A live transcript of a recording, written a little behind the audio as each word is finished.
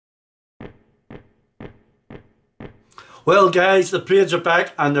Well guys, the parades are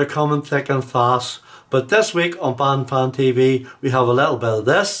back and they're coming thick and fast. But this week on Band Fan TV we have a little bit of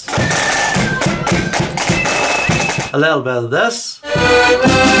this, a little bit of this, a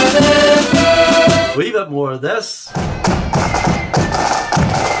wee bit more of this,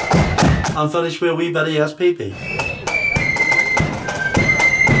 and finish with a wee bit of SPP.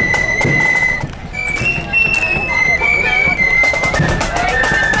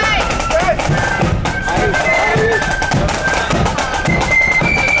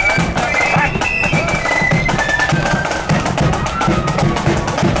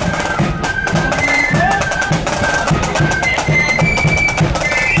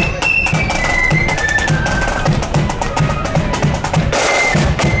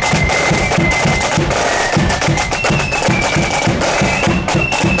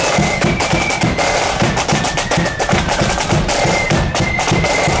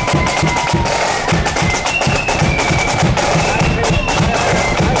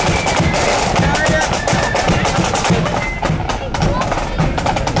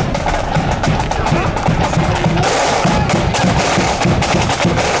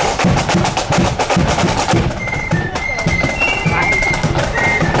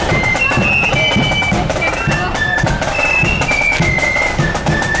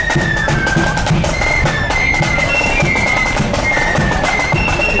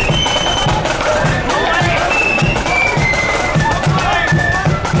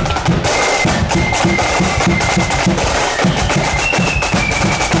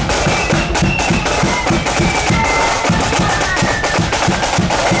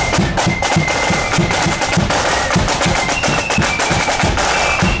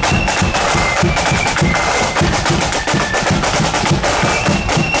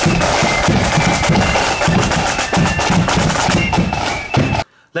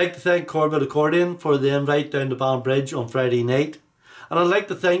 I'd like to thank Corbet Accordion for the invite down to Banbridge on Friday night. And I'd like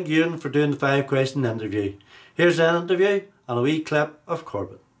to thank Ewan for doing the 5-question interview. Here's an interview and a wee clip of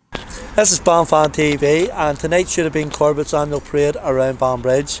Corbet. This is Band Fan TV, and tonight should have been Corbet's annual parade around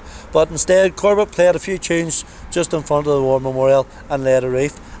Banbridge. But instead Corbet played a few tunes just in front of the War Memorial and laid a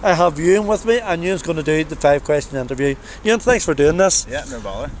wreath. I have Ewan with me and Ewan's going to do the 5-question interview. Ewan, thanks for doing this. Yeah, no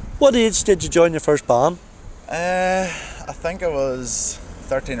bother. What age did you join your first band? I think I was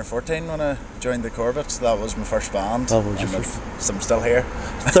 13 or 14 when I joined the Corbet. That was my first band. That was your first. So I'm still here.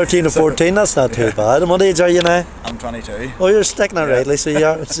 13 or 14, that's not too bad. And what age are you now? I'm 22. Oh, you're sticking it rightly, so you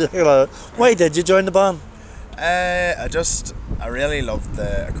are. Why did you join the band? I really loved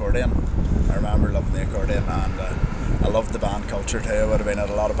the accordion. I remember loving the accordion, and I loved the band culture too. I would have been at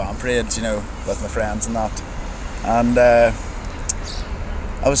a lot of band parades, you know, with my friends and that. And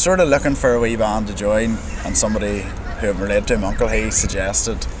I was sort of looking for a wee band to join, and somebody who I'm related to, my uncle, he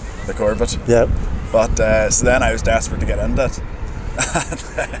suggested the Corbet. Yep. But so then I was desperate to get into it.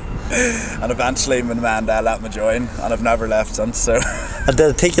 And eventually my man let me join, and I've never left since. So. And did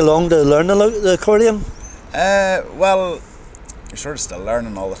it take you long to learn the accordion? Well, you're sort of still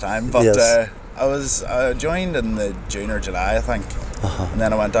learning all the time, but yes. I joined in the June or July, I think, and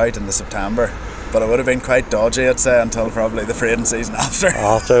then I went out in the September. But it would have been quite dodgy, I'd say, until probably the parading season after.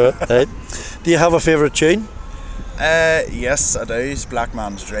 After it, right. Do you have a favourite tune? Yes, I do. It's Black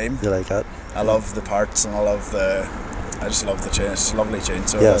Man's Dream. You like that? I love the parts, and I just love the tune. It's a lovely tune.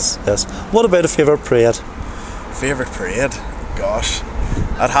 So yes, yes. What about a favourite parade? Favourite parade? Gosh,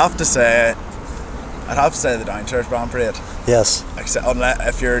 I'd have to say the Downchurch Band Parade. Yes. Unless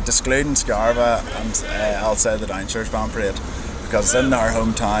if you're excluding Scarva, and I'll say the Downchurch Band Parade, because it's in our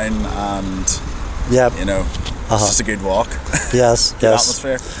hometown, and yep. You know, it's just a good walk. Yes, good yes.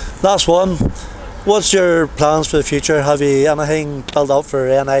 atmosphere. Last one. What's your plans for the future? Have you anything built up for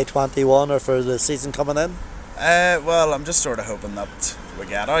NI21 or for the season coming in? Well, I'm just sort of hoping that we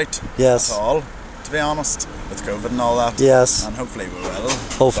get out. Yes. That's all, to be honest, with COVID and all that. Yes. And hopefully we will.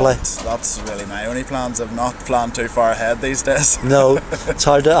 Hopefully. But that's really my only plans. I've not planned too far ahead these days. No, it's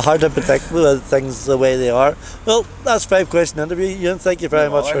hard to predict things the way they are. Well, that's 5-question interview. Ewan, thank you very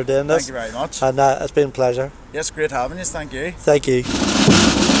much for doing this. Thank you very much. And it's been a pleasure. Yes, great having you. Thank you. Thank you.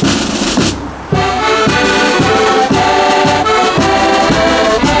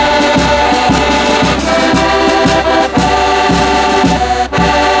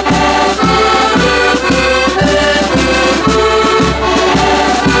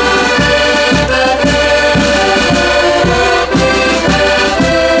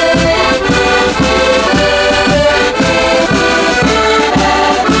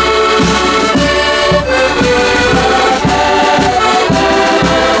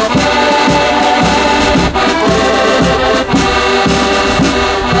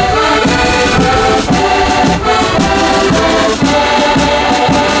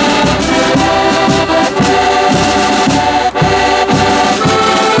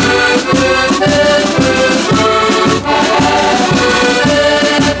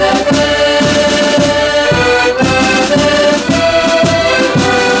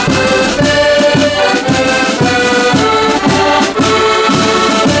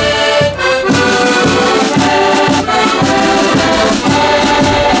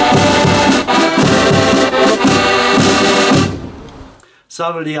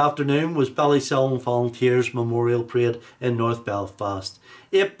 Saturday afternoon was Ballysillan Volunteers Memorial Parade in North Belfast.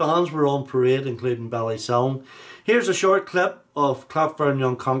 8 bands were on parade, including Ballysillan. Here's a short clip of Clapfern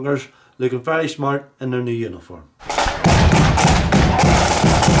Young Conquerors looking very smart in their new uniform.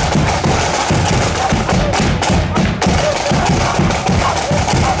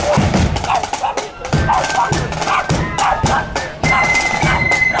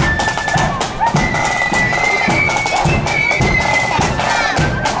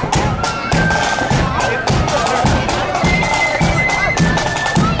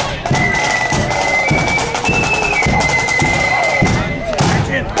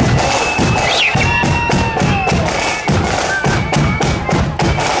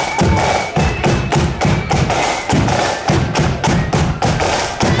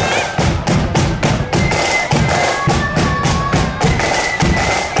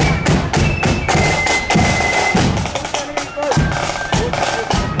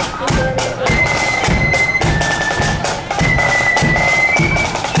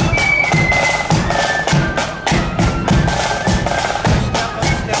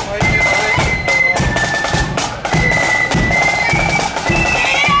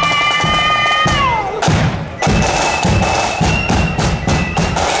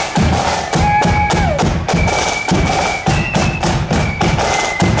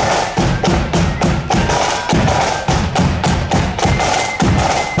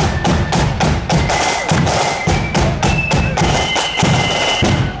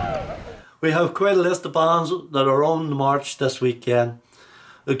 We have quite a list of bands that are on the march this weekend.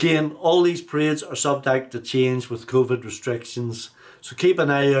 Again, all these parades are subject to change with COVID restrictions, so keep an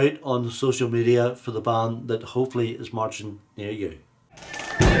eye out on the social media for the band that hopefully is marching near you.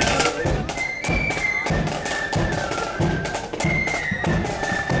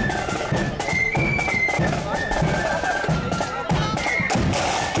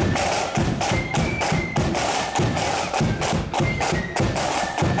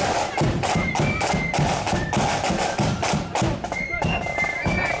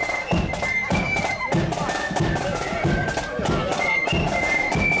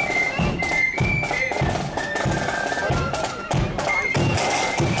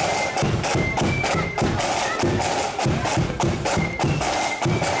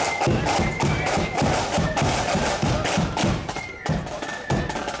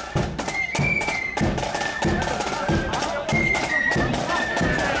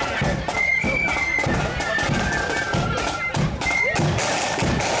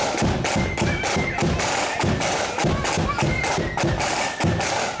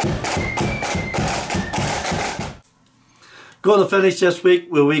 Going to finish this week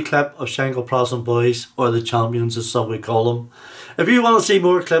with a wee clip of Shankill Prossin Boys, or the Champions as some we call them. If you want to see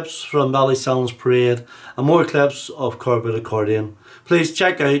more clips from Ballysillan's parade and more clips of Corbet accordion, please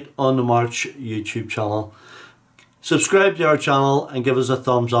check out On The March YouTube channel. Subscribe to our channel and give us a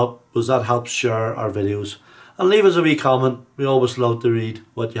thumbs up, because that helps share our videos. And leave us a wee comment, we always love to read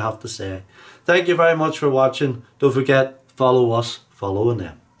what you have to say. Thank you very much for watching. Don't forget, follow us, following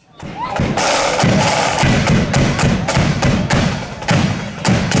them.